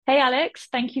Hey Alex,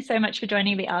 thank you so much for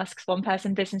joining the Asks One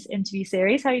Person Business interview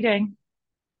series. How are you doing?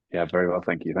 Yeah, very well,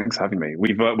 thank you. Thanks for having me.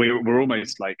 We're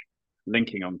almost like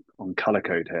linking on color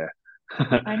code here.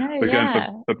 I know, We're going yeah,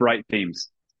 for bright themes.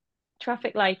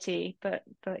 traffic lighty, but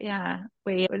yeah,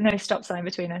 we no stop sign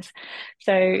between us.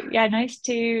 So yeah, nice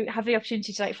to have the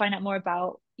opportunity to like find out more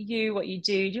about you, what you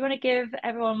do. Do you want to give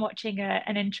everyone watching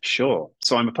an intro? Sure.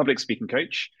 So I'm a public speaking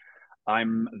coach.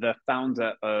 I'm the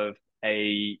founder of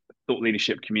a thought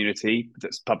leadership community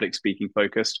that's public speaking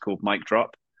focused called Mic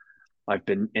Drop. I've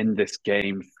been in this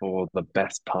game for the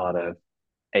best part of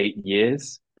 8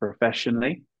 years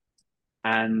professionally,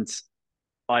 and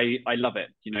I love it.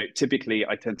 Typically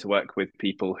I tend to work with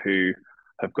people who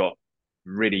have got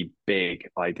really big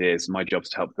ideas. My job is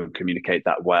to help them communicate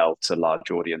that well to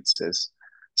large audiences.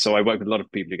 So I work with a lot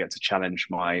of people who get to challenge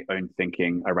my own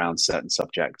thinking around certain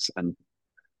subjects, and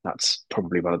that's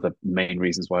probably one of the main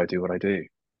reasons why I do what I do.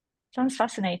 Sounds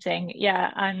fascinating.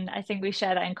 Yeah, and I think we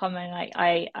share that in common. Like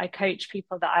I coach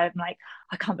people that I'm like,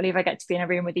 I can't believe I get to be in a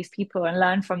room with these people and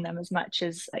learn from them as much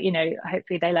as,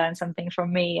 hopefully they learn something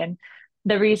from me. And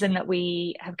the reason that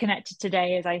we have connected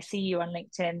today is I see you on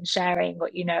LinkedIn sharing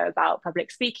what you know about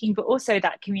public speaking, but also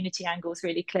that community angle is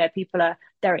really clear. People are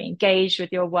very engaged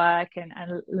with your work and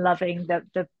loving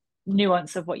the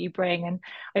nuance of what you bring. And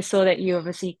I saw that you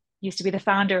obviously used to be the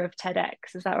founder of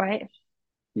TEDx. Is that right?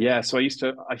 Yeah, so I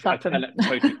Clapham.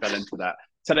 totally fell into that.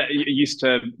 Used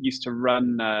to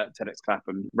run TEDx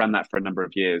Clapham, ran that for a number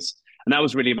of years, and that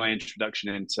was really my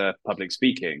introduction into public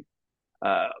speaking.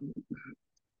 Uh,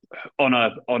 on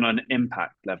an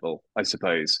impact level, I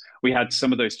suppose. We had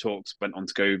some of those talks went on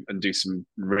to go and do some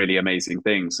really amazing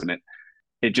things, and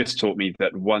it just taught me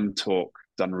that one talk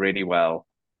done really well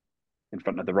in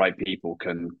front of the right people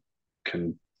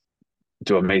can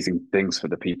do amazing things for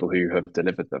the people who have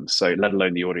delivered them. So let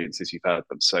alone the audiences who've heard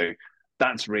them. So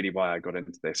that's really why I got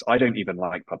into this. I don't even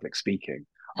like public speaking.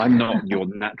 I'm not your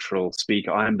natural speaker.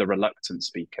 I'm the reluctant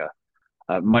speaker.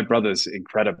 My brother's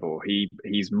incredible.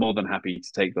 He's more than happy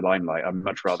to take the limelight. I'd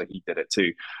much rather he did it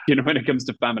too. When it comes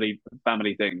to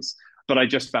family things. But I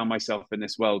just found myself in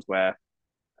this world where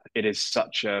it is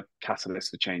such a catalyst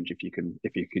for change if you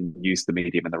can use the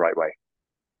medium in the right way.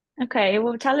 Okay,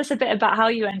 well, tell us a bit about how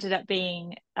you ended up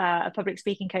being a public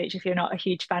speaking coach if you're not a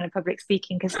huge fan of public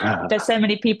speaking, because there's so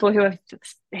many people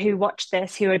who watch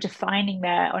this who are defining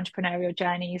their entrepreneurial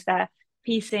journeys. They're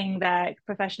piecing their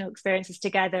professional experiences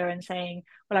together and saying,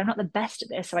 "Well, I'm not the best at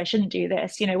this, so I shouldn't do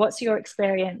this." What's your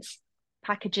experience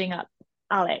packaging up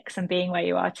Alex and being where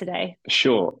you are today?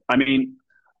 Sure. I mean,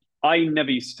 I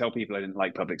never used to tell people I didn't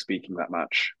like public speaking that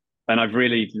much. And I've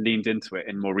really leaned into it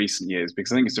in more recent years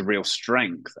because I think it's a real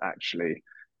strength, actually.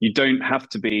 You don't have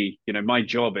to be, my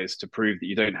job is to prove that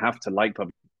you don't have to like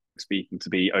public speaking to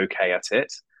be okay at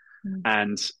it, Mm.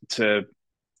 and to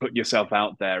put yourself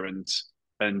out there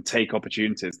and take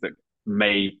opportunities that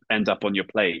may end up on your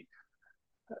plate.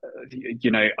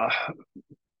 You know,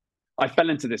 I fell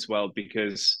into this world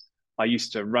because I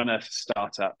used to run a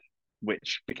startup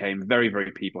which became very,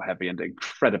 very people heavy and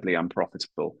incredibly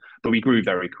unprofitable. But we grew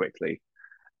very quickly.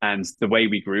 And the way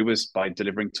we grew was by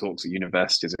delivering talks at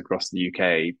universities across the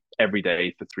UK every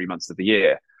day for 3 months of the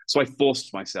year. So I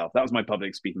forced myself, that was my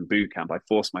public speaking boot camp. I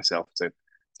forced myself to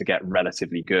get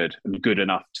relatively good and good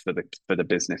enough for the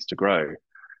business to grow.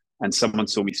 And someone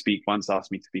saw me speak once,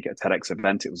 asked me to speak at a TEDx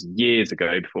event. It was years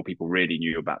ago before people really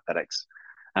knew about TEDx.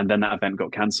 And then that event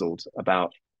got cancelled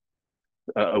about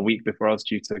a week before I was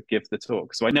due to give the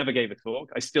talk. So I never gave a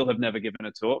talk. I still have never given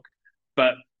a talk,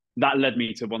 but that led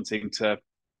me to wanting to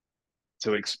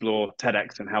explore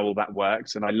TEDx and how all that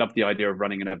works. And I love the idea of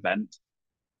running an event.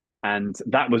 And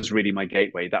that was really my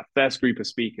gateway. That first group of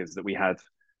speakers that we had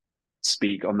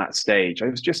speak on that stage, I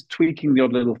was just tweaking the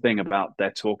odd little thing about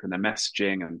their talk and their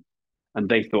messaging, and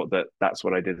they thought that that's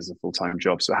what I did as a full-time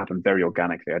job. So it happened very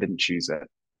organically. I didn't choose it.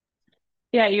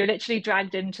 Yeah, you're literally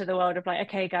dragged into the world of like,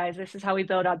 okay, guys, this is how we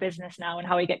build our business now and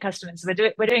how we get customers.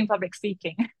 We're doing public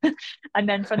speaking, and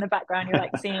then from the background, you're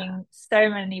like seeing so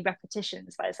many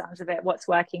repetitions by the sounds of it. What's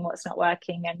working, what's not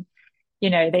working, and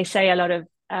they say a lot of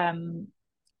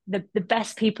the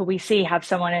best people we see have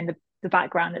someone in the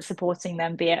background that's supporting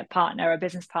them, be it a partner, a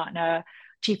business partner,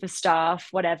 chief of staff,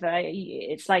 whatever.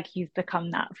 It's like you've become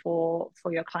that for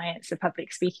your clients, a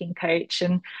public speaking coach.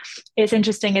 And it's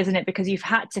interesting, isn't it? Because you've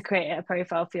had to create a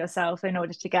profile for yourself in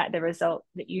order to get the result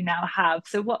that you now have.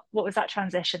 So what was that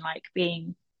transition like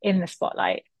being in the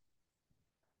spotlight?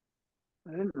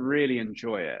 I didn't really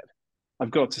enjoy it, I've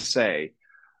got to say.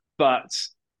 But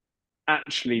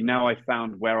actually, now I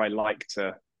found where I like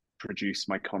to produce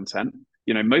my content.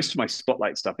 most of my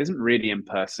spotlight stuff isn't really in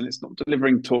person. It's not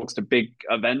delivering talks to big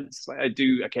events. I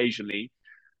do occasionally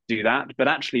do that, but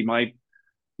actually my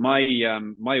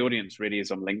audience really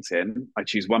is on LinkedIn. I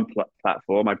choose one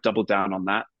platform. I've doubled down on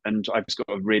that, and I've just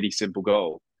got a really simple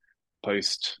goal: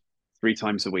 post 3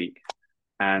 times a week.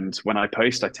 And when I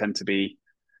post, I tend to be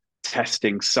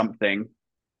testing something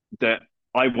that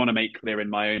I want to make clear in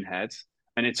my own head.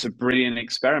 And it's a brilliant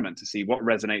experiment to see what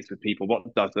resonates with people,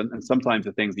 what doesn't. And sometimes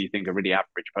the things that you think are really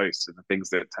average posts are the things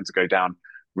that tend to go down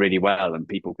really well and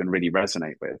people can really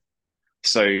resonate with.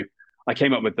 So I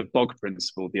came up with the BOG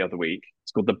principle the other week.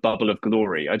 It's called the bubble of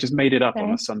glory. I just made it up on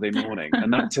Okay. a Sunday morning,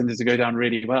 and that tended to go down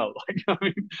really well.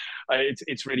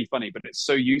 It's really funny, but it's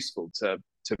so useful to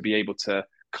be able to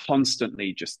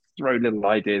constantly just throw little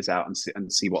ideas out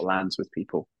and see what lands with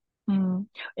people. Mm.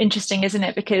 Interesting, isn't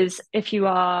it? Because if you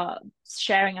are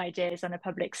sharing ideas on a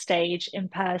public stage in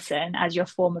person as your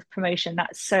form of promotion,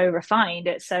 that's so refined.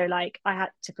 It's so like I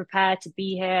had to prepare to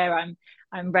be here.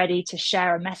 I'm ready to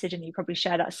share a message, and you probably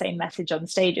share that same message on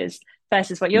stages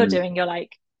versus what you're Mm. doing. You're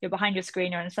like you're behind your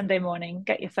screen, you're on a Sunday morning,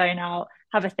 get your phone out,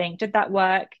 have a think. Did that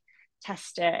work?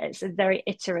 Test it. It's a very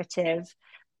iterative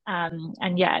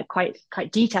and yeah, quite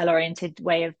detail oriented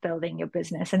way of building your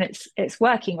business, and it's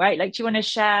working, right? Like, do you want to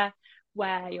share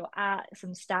where you're at,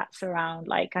 some stats around,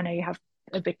 like, I know you have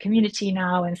a big community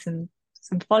now and some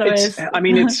It's, followers. I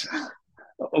mean, it's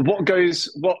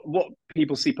what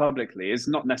people see publicly is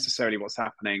not necessarily what's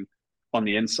happening on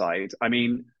the inside. I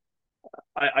mean,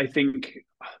 I think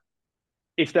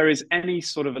if there is any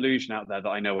sort of illusion out there that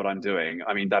I know what I'm doing,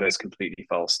 I mean, that is completely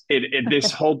false.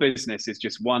 This whole business is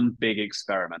just one big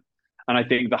experiment. And I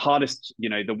think the hardest,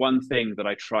 the one thing that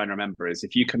I try and remember is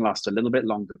if you can last a little bit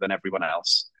longer than everyone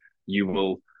else, you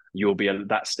will you'll be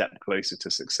that step closer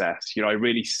to success. I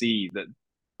really see that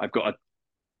I've got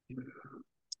a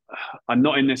I'm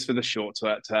not in this for the short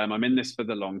term. I'm in this for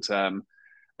the long term.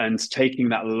 And taking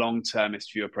that long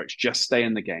termist view approach, just stay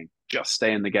in the game,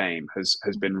 has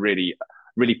been really,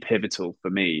 really pivotal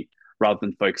for me rather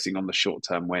than focusing on the short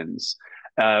term wins.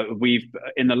 We've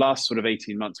in the last sort of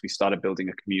 18 months, we started building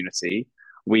a community.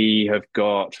 We have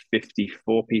got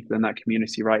 54 people in that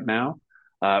community right now.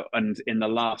 And in the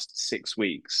last 6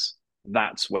 weeks,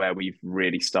 that's where we've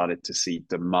really started to see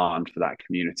demand for that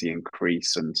community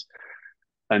increase. And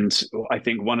I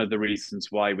think one of the reasons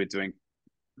why we're doing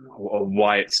or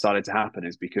why it started to happen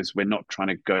is because we're not trying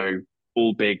to go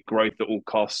all big growth at all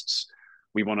costs.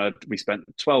 We spent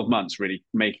 12 months really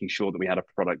making sure that we had a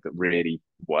product that really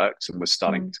worked and was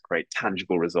starting Mm, to create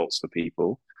tangible results for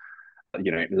people.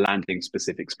 Landing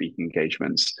specific speaking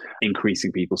engagements,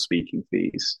 increasing people's speaking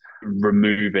fees,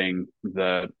 removing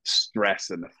the stress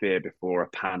and the fear before a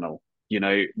panel.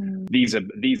 mm, These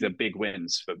are big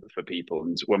wins for people.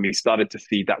 And when we started to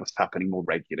see that was happening more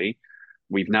regularly,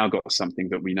 we've now got something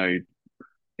that we know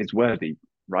is worthy,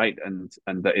 right? And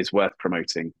that is worth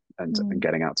promoting and mm.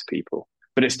 getting out to people.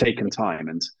 But it's taken time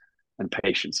and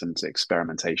patience and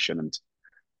experimentation and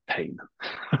pain.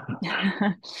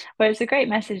 Well, it's a great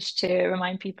message to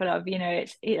remind people of,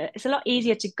 it's a lot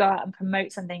easier to go out and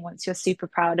promote something once you're super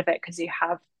proud of it because you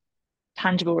have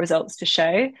tangible results to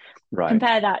show. Right.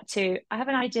 Compare that to, I have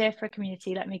an idea for a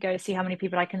community, let me go see how many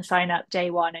people I can sign up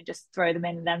day one and just throw them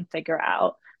in and then figure it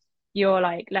out. You're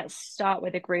like, let's start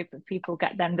with a group of people,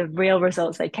 get them the real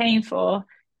results they came for,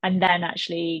 and then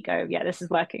actually go, yeah, this is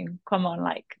working. Come on,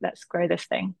 like, let's grow this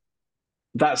thing.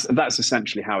 That's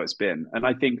essentially how it's been. And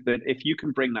I think that if you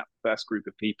can bring that first group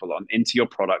of people on into your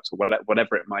product or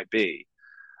whatever it might be,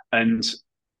 and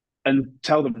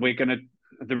tell them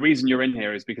the reason you're in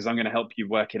here is because I'm going to help you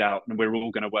work it out and we're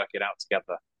all going to work it out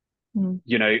together.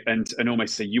 Mm. And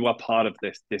almost say you are part of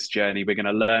this journey. We're going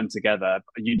to learn together.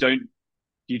 You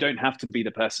don't have to be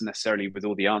the person necessarily with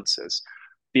all the answers.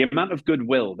 The amount of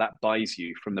goodwill that buys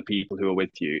you from the people who are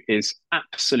with you is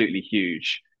absolutely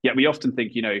huge. Yet we often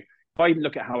think, if I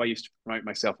look at how I used to promote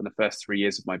myself in the first 3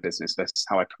 years of my business versus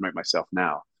how I promote myself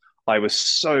now, I was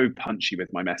so punchy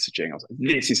with my messaging. I was like,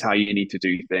 this is how you need to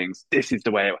do things. This is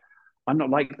the way. I'm not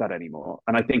like that anymore.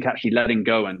 And I think actually letting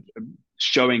go and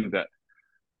showing that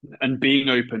and being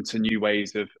open to new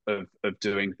ways of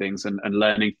doing things and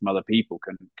learning from other people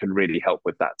can really help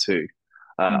with that too.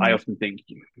 I Mm. often think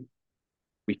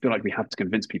we feel like we have to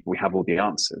convince people we have all the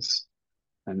answers,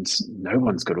 and no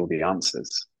one's got all the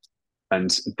answers. And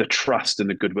the trust and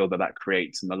the goodwill that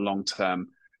creates and the long term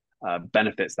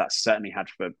benefits that certainly had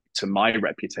to my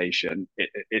reputation,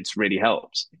 it's really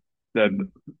helped. Mm.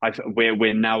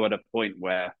 We're now at a point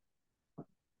where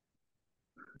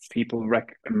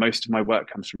most of my work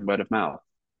comes from word of mouth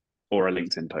or a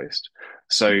LinkedIn post.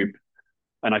 So,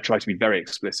 and I try to be very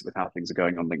explicit with how things are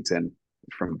going on LinkedIn.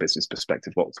 from a business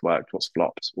perspective, what's worked, what's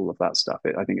flopped, all of that stuff.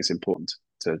 I think it's important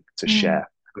to Mm.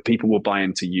 share. People will buy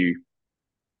into you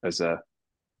as a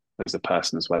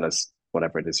person as well as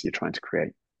whatever it is you're trying to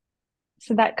create.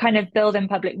 So that kind of build in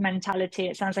public mentality,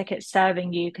 it sounds like it's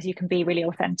serving you because you can be really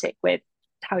authentic with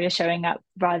how you're showing up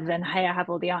rather than, hey, I have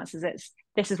all the answers. It's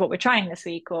this is what we're trying this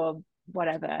week or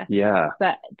whatever. Yeah,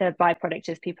 But the byproduct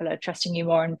is people are trusting you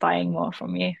more and buying more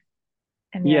from you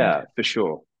in the end. yeah, for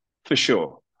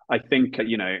sure. I think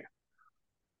I'm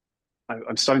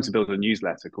starting to build a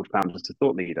newsletter called Founders to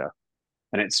Thought Leader,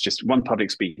 and it's just one public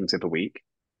speaking tip a week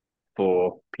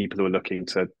for people who are looking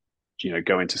to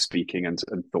go into speaking and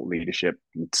thought leadership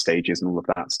and stages and all of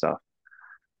that stuff.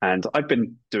 And I've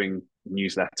been doing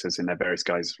newsletters in their various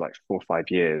guises for like 4 or 5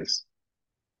 years.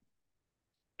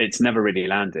 It's never really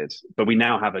landed, but we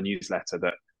now have a newsletter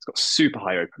that's got super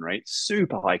high open rate,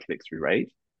 super high click-through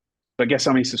rate. But guess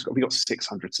how many subscribers? We got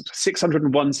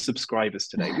 601 subscribers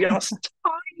today. We are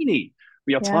tiny.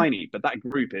 We are Yeah, tiny, but that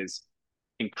group is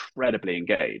incredibly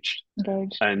engaged.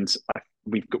 engaged. And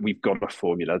we've got a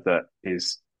formula that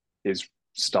is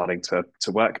starting to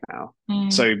work now.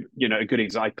 Mm. So a good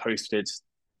example. I posted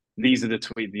these are the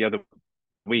tweet the other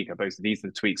week. I posted these are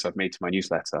the tweaks I've made to my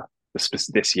newsletter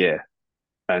this year,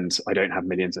 and I don't have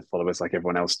millions of followers like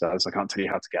everyone else does. I can't tell you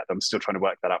how to get them. I'm still trying to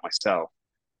work that out myself.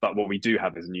 But what we do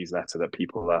have is a newsletter that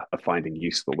people are finding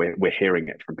useful. We're hearing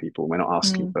it from people. We're not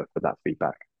asking Mm. for that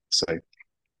feedback. So And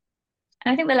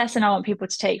I think the lesson I want people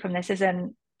to take from this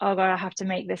isn't, oh God, I have to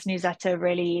make this newsletter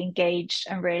really engaged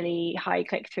and really high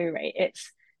click through rate.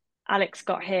 It's Alex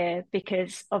got here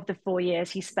because of the 4 years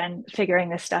he spent figuring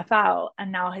this stuff out.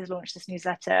 And now has launched this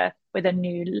newsletter with a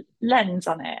new lens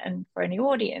on it and for a new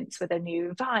audience with a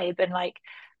new vibe. And like,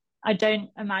 I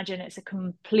don't imagine it's a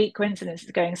complete coincidence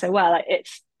it's going so well. Like,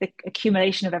 it's the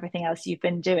accumulation of everything else you've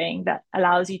been doing that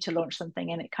allows you to launch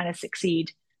something and it kind of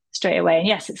succeed straight away. And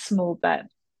yes, it's small, but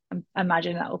I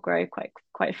imagine that will grow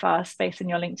quite fast based on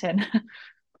your LinkedIn.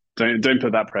 don't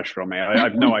put that pressure on me. I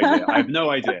have no idea. I have no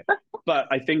idea. But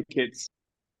I think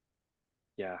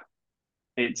yeah,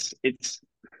 it's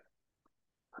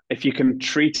if you can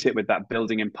treat it with that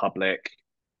building in public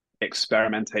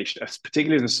experimentation,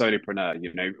 particularly as a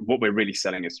solopreneur, what we're really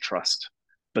selling is trust,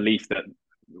 belief that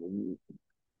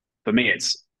for me,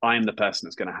 it's I am the person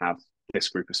that's going to have this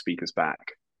group of speakers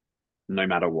back, no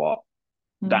matter what.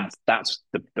 Mm. That's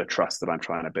the trust that I'm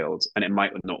trying to build, and it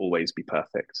might not always be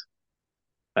perfect.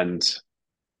 And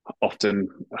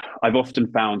I've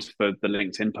often found for the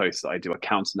LinkedIn posts that I do, a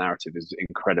counter narrative is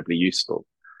incredibly useful.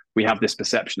 We have this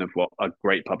perception of what a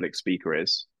great public speaker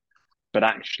is, but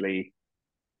actually,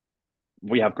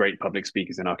 we have great public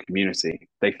speakers in our community.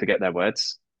 They forget their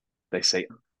words. They say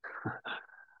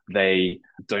they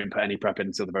don't put any prep in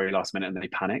until the very last minute, and they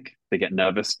panic. They get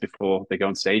nervous before they go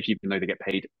on stage, even though they get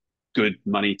paid good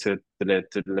money to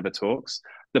deliver talks.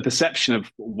 The perception of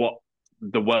what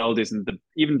the world is, and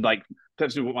even like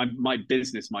perception of what my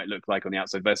business might look like on the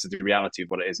outside versus the reality of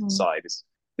what it is Mm. inside is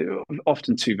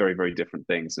often two very, very different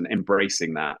things. And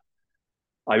embracing that,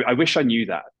 I wish I knew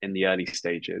that in the early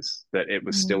stages, that it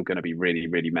was Mm. still going to be really,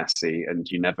 really messy, and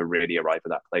you never really arrive at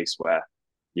that place where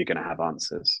you're going to have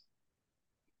answers.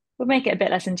 Would make it a bit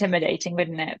less intimidating,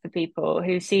 wouldn't it, for people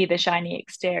who see the shiny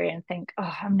exterior and think,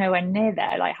 oh, I'm nowhere near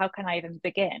there. Like, how can I even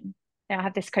begin? I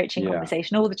have this coaching Yeah,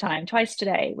 conversation all the time, twice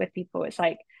today with people. It's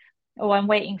like, oh, I'm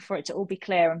waiting for it to all be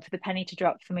clear and for the penny to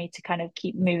drop for me to kind of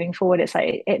keep moving forward. It's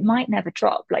like, it might never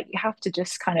drop. Like, you have to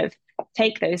just kind of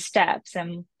take those steps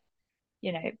and,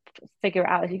 figure it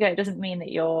out as you go. It doesn't mean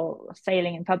that you're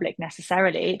failing in public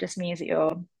necessarily. It just means that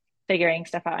you're figuring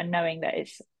stuff out and knowing that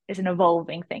it's an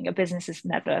evolving thing. Your business is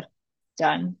never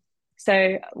done.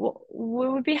 So,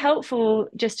 would be helpful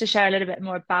just to share a little bit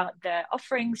more about the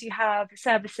offerings you have, the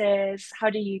services.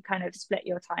 How do you kind of split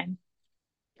your time?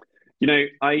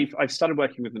 I've started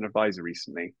working with an advisor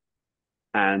recently,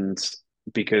 and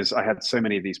because I had so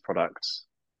many of these products,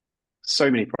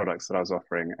 so many products that I was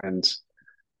offering, and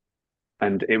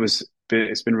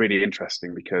it's been really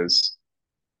interesting because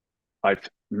I've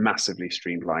massively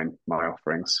streamlined my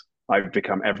offerings. I've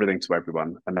become everything to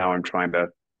everyone, and now I'm trying to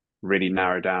really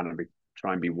narrow down and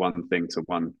try and be one thing to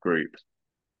one group.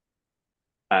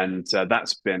 And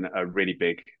that's been a really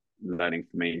big learning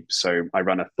for me. So I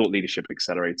run a thought leadership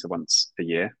accelerator once a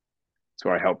year. It's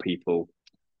where I help people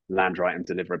land right and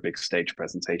deliver a big stage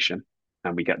presentation,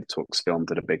 and we get the talks filmed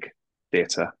at a big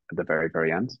theatre at the very,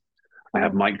 very end. I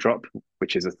have Mic Drop,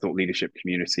 which is a thought leadership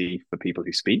community for people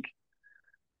who speak.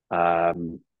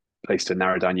 Place to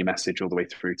narrow down your message all the way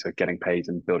through to getting paid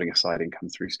and building a side income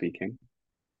through speaking.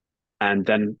 And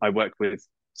then I work with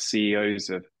CEOs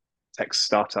of tech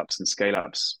startups and scale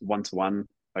ups one to one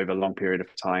over a long period of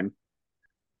time,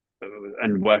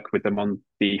 and work with them on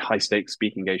the high stakes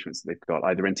speaking engagements that they've got,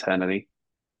 either internally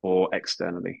or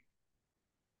externally.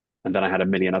 And then I had a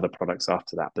million other products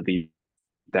after that, but Not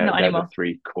they're the anymore.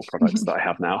 three core products that I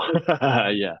have now.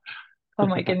 Yeah. Oh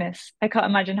my goodness. I can't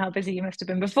imagine how busy you must have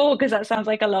been before, because that sounds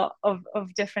like a lot of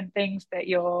different things that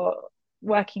you're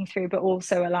working through, but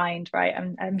also aligned, right?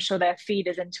 I'm sure they're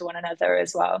feeders into one another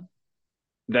as well.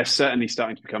 They're certainly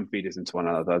starting to become feeders into one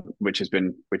another, which has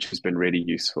been really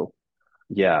useful.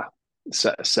 Yeah,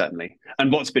 certainly.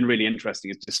 And what's been really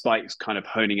interesting is, despite kind of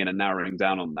honing in and narrowing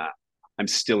down on that, I'm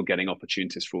still getting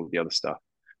opportunities for all the other stuff.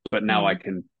 But now I Mm,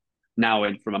 can,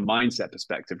 from a mindset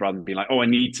perspective, rather than being like, oh, I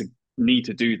need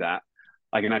to do that,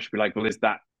 I can actually be like, well, is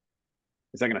that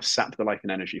going to sap the life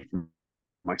and energy from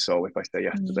my soul if I say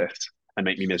yes to mm, this and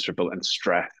make me miserable and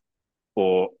stressed,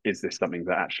 or is this something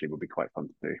that actually would be quite fun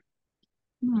to do?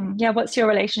 mm. Yeah, what's your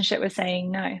relationship with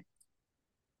saying no?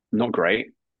 Not great.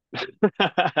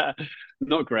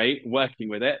 Not great working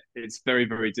with it. It's very,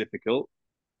 very difficult.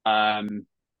 Um,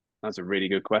 that's a really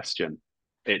good question.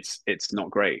 It's not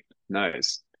great. No,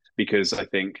 it's because I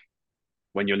think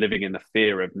when you're living in the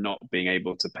fear of not being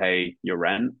able to pay your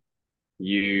rent,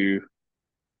 you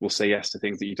will say yes to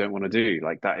things that you don't want to do.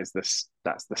 Like that's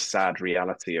the sad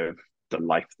reality of the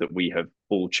life that we have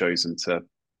all chosen to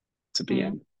be Mm,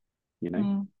 in, you know?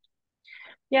 mm.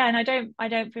 Yeah, and I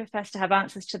don't profess to have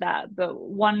answers to that, but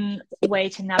one way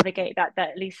to navigate that that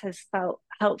at least has felt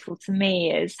helpful to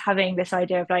me is having this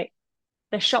idea of like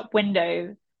the shop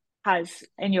window has,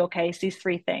 in your case, these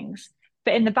three things.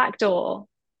 But in the back door,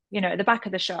 at the back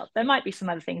of the shop, there might be some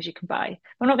other things you can buy.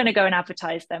 I'm not going to go and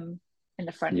advertise them in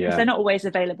the front because Yeah, they're not always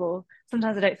available.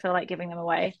 Sometimes I don't feel like giving them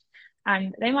away.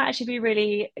 And they might actually be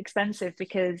really expensive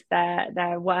because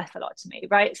they're worth a lot to me,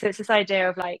 right? So it's this idea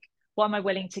of like, what am I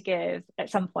willing to give at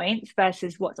some point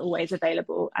versus what's always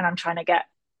available, and I'm trying to get,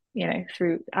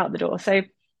 through out the door. So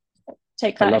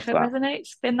take I that love if it that. resonates,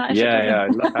 bin that if it Yeah,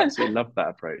 doesn't. absolutely love that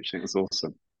approach. I think it's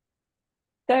awesome.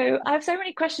 So I have so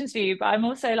many questions for you, but I'm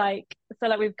also like, I feel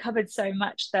like we've covered so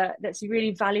much that's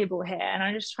really valuable here. And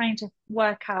I'm just trying to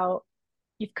work out,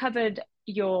 you've covered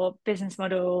your business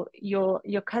model, your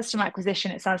customer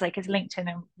acquisition, it sounds like is LinkedIn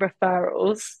and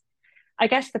referrals. I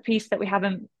guess the piece that we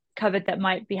haven't covered that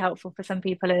might be helpful for some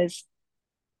people is,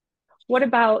 what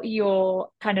about your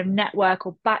kind of network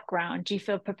or background? Do you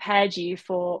feel prepared you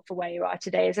for where you are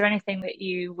today? Is there anything that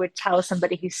you would tell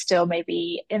somebody who's still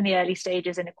maybe in the early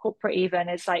stages in a corporate, even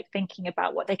is like thinking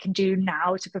about what they can do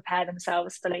now to prepare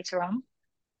themselves for later on?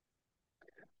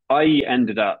 I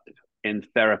ended up in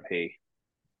therapy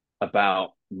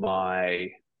about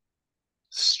my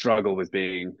struggle with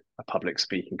being a public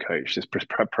speaking coach, this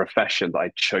profession that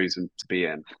I'd chosen to be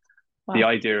in. The Wow.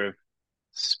 idea of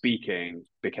speaking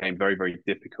became very, very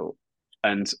difficult.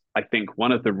 And I think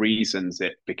one of the reasons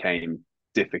it became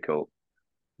difficult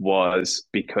was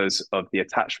because of the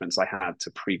attachments I had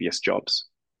to previous jobs.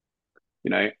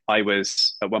 I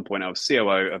was at one point, I was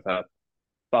COO of a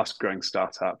fast growing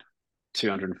startup,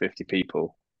 250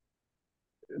 people.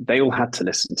 They all had to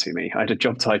listen to me. I had a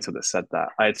job title that said that.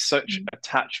 I had such Mm,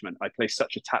 attachment. I placed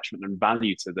such attachment and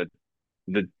value to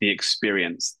the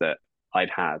experience that I'd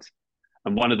had.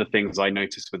 And one of the things I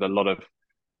noticed with a lot of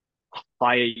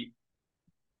high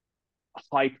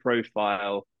high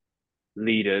profile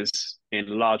leaders in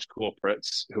large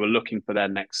corporates who are looking for their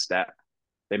next step,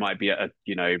 they might be at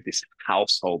this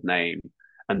household name,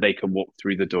 and they can walk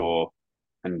through the door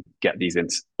and get these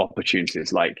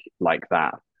opportunities like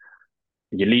that.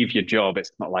 You leave your job,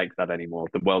 it's not like that anymore.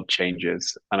 The world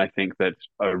changes. And I think that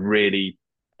a really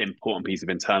important piece of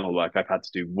internal work I've had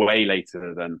to do way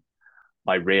later than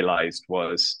I realized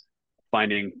was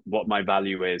finding what my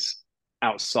value is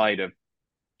outside of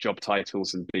job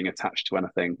titles and being attached to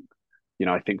anything.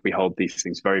 I think we hold these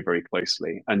things very, very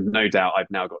closely. And no doubt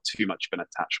I've now got too much of an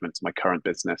attachment to my current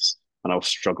business, and I'll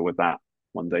struggle with that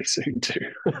one day soon too.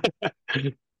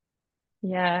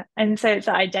 yeah. And so it's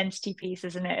that identity piece,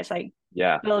 isn't it? It's like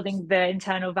Yeah. building the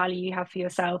internal value you have for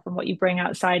yourself and what you bring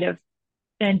outside of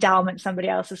an endowment somebody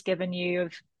else has given you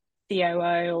of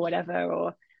COO or whatever,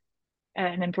 or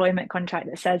an employment contract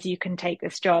that says you can take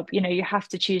this job. You have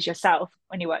to choose yourself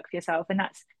when you work for yourself, and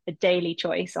that's a daily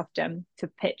choice often to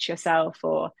pitch yourself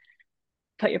or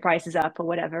put your prices up or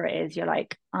whatever it is. You're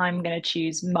like, I'm going to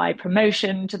choose my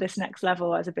promotion to this next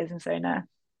level as a business owner.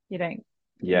 You don't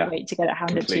Yeah, wait to get it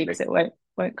handed to you completely. because it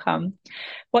won't come.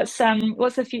 What's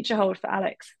the future hold for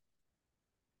Alex?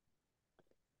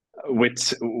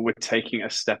 We're taking a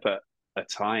step at a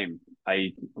time.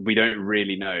 We don't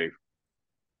really know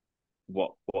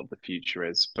what the future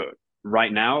is, but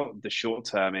right now, the short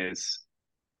term is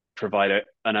provide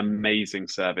an amazing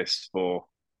service for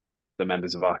the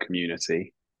members of our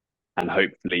community, and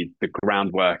hopefully the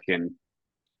groundwork in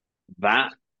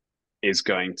that is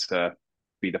going to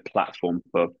be the platform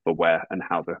for where and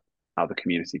how the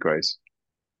community grows.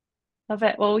 Love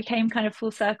it. Well, we came kind of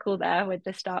full circle there with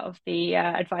the start of the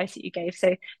advice that you gave.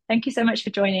 So thank you so much for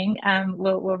joining.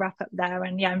 We'll wrap up there.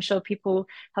 And yeah, I'm sure people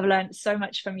have learned so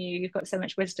much from you. You've got so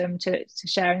much wisdom to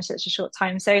share in such a short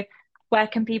time. So where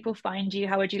can people find you?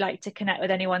 How would you like to connect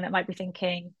with anyone that might be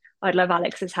thinking, I'd love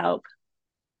Alex's help?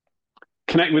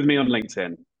 Connect with me on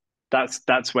LinkedIn.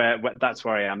 That's where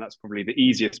I am. That's probably the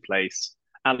easiest place.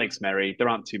 Alex Merry. There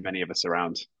aren't too many of us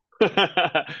around. So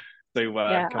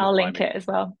Yeah, come I'll and find link me. it as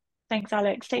well. Thanks,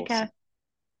 Alex. Take care. Awesome.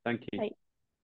 Thank you. Bye.